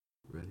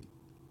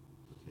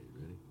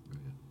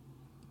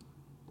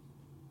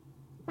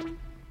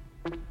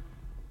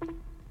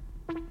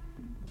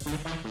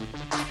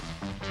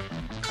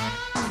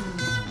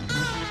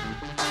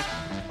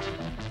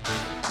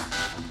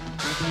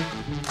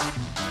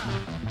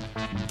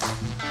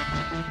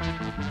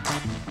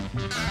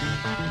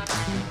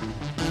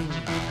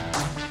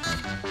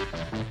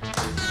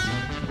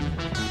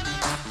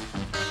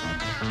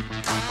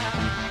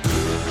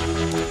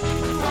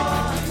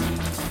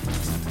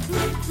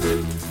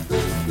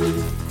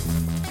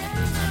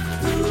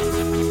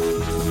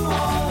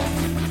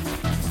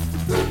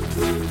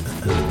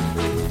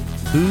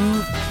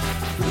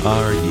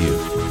are you?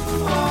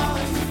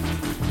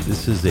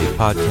 This is a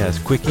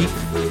podcast quickie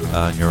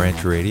on Your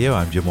Rancher Radio.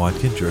 I'm Jim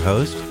Watkins, your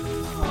host,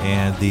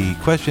 and the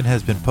question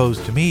has been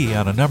posed to me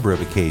on a number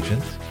of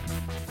occasions.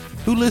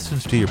 Who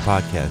listens to your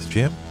podcast,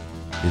 Jim?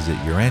 Is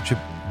it your Rancher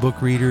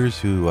book readers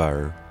who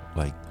are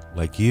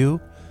like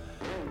you?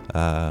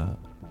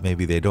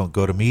 Maybe they don't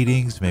go to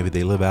meetings. Maybe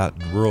they live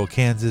out in rural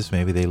Kansas.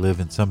 Maybe they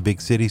live in some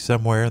big city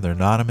somewhere and they're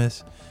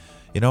anonymous.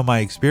 You know, my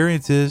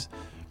experience is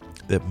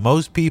that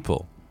most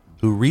people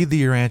who read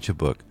the Urantia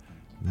book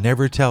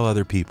never tell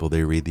other people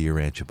they read the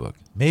Urantia book.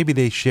 Maybe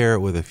they share it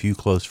with a few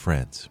close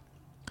friends,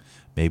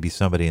 maybe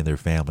somebody in their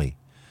family,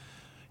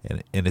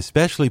 and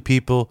especially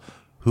people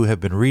who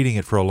have been reading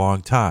it for a long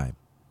time.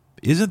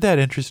 Isn't that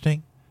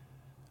interesting?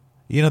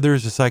 You know,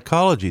 there's a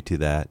psychology to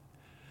that,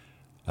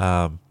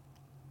 and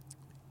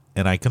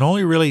I can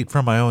only relate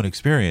from my own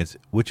experience,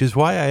 which is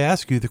why I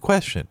ask you the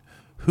question,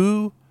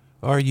 who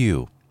are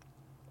you?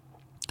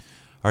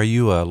 Are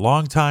you a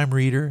long-time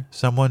reader,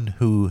 someone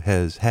who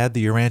has had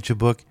the Urantia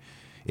book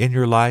in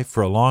your life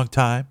for a long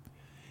time,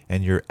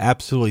 and you're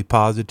absolutely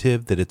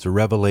positive that it's a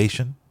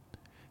revelation,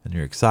 and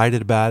you're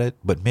excited about it,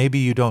 but maybe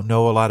you don't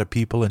know a lot of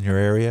people in your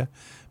area?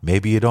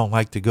 Maybe you don't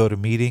like to go to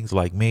meetings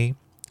like me?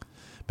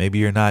 Maybe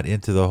you're not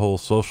into the whole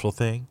social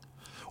thing?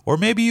 Or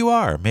maybe you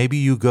are. Maybe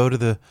you go to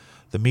the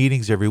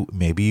meetings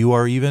maybe you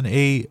are even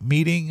a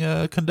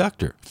meeting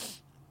conductor.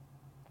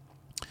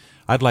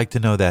 I'd like to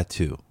know that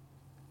too.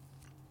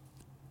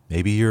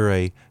 Maybe you're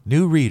a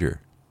new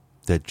reader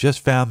that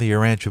just found the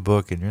Urantia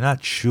book and you're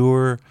not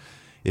sure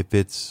if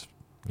it's,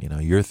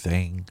 your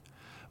thing.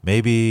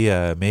 Maybe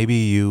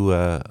you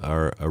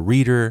are a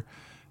reader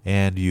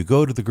and you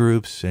go to the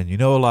groups and you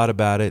know a lot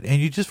about it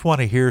and you just want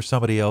to hear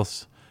somebody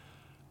else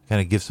kind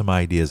of give some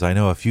ideas. I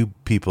know a few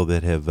people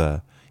that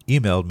have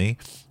emailed me,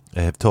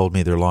 have told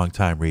me they're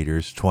longtime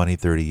readers, 20,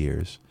 30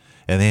 years,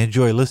 and they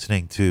enjoy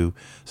listening to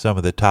some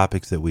of the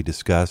topics that we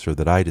discuss or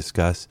that I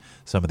discuss,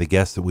 some of the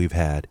guests that we've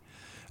had.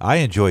 I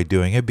enjoy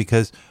doing it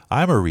because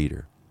I'm a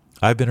reader.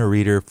 I've been a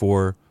reader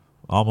for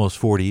almost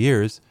 40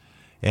 years,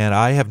 and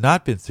I have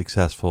not been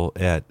successful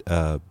at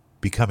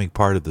becoming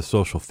part of the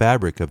social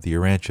fabric of the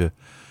Urantia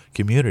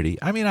community.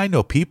 I mean, I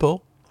know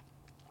people.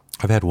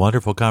 I've had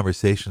wonderful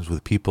conversations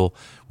with people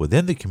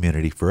within the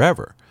community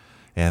forever,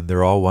 and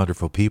they're all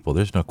wonderful people.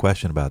 There's no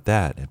question about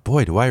that. And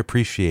boy, do I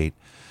appreciate,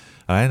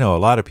 I know a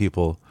lot of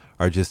people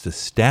are just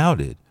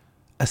astounded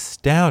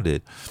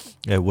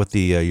at what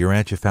the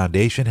Urantia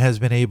Foundation has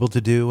been able to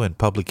do in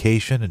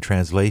publication and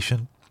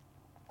translation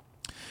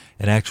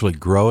and actually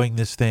growing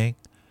this thing.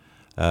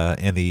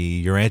 And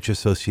the Urantia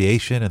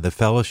Association and the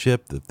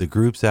fellowship, the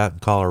groups out in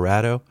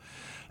Colorado.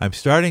 I'm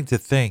starting to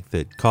think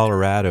that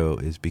Colorado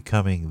is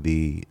becoming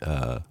the,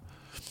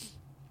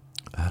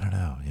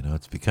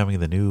 it's becoming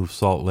the new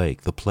Salt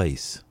Lake, the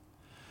place.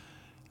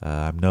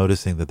 I'm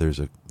noticing that there's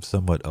a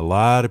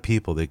lot of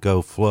people that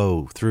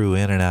flow through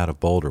in and out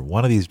of Boulder.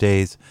 One of these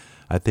days,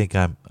 I think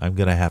I'm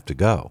going to have to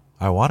go.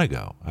 I want to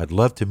go. I'd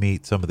love to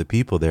meet some of the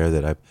people there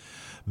that I've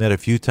met a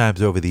few times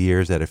over the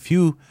years at a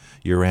few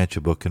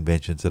Urantia book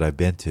conventions that I've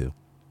been to.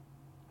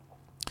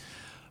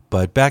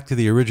 But back to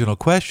the original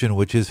question,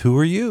 which is, who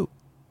are you?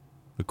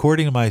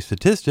 According to my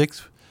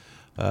statistics,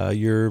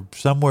 you're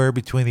somewhere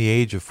between the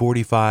age of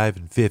 45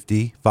 and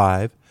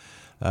 55,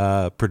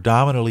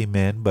 predominantly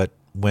men, but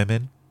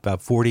women, about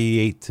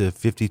 48 to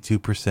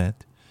 52%.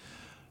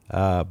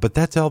 But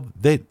that's all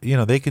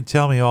they can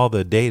tell me all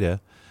the data,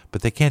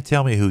 but they can't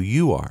tell me who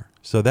you are.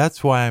 So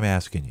that's why I'm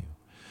asking you.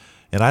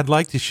 And I'd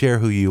like to share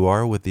who you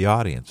are with the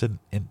audience, and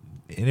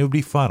it would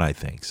be fun, I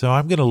think. So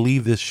I'm going to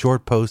leave this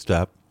short post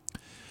up,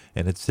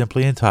 and it's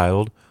simply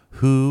entitled,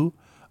 Who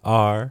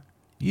Are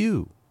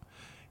You?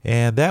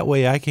 And that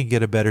way I can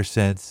get a better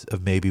sense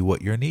of maybe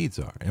what your needs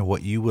are and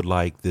what you would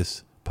like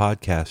this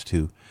podcast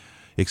to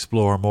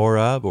explore more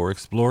of or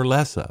explore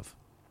less of.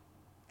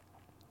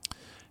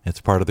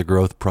 It's part of the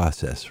growth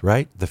process,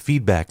 right? The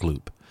feedback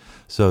loop.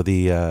 So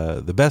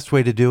the best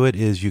way to do it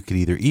is you could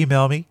either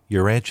email me,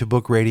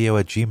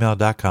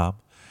 yourranchabookradio@gmail.com,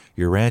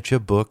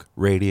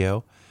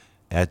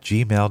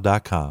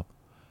 yourranchabookradio@gmail.com,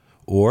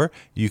 or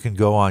you can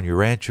go on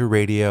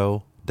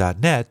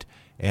yourrancharadio.net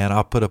and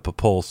I'll put up a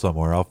poll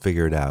somewhere. I'll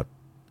figure it out.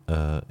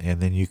 And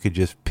then you could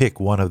just pick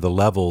one of the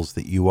levels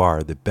that you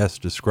are that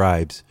best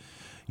describes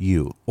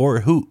you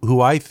or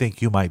who I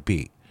think you might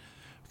be.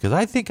 Because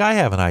I think I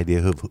have an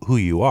idea of who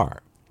you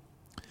are.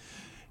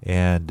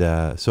 And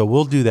so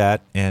we'll do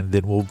that, and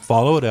then we'll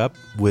follow it up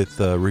with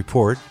a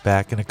report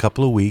back in a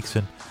couple of weeks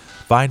and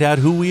find out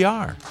who we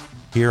are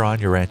here on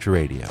Urantia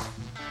Radio.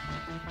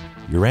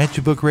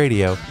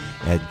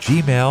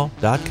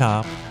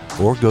 yourranchabookradio@gmail.com,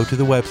 or go to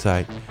the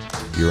website,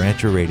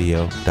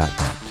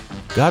 yourrancharadio.net.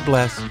 God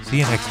bless. See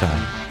you next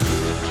time.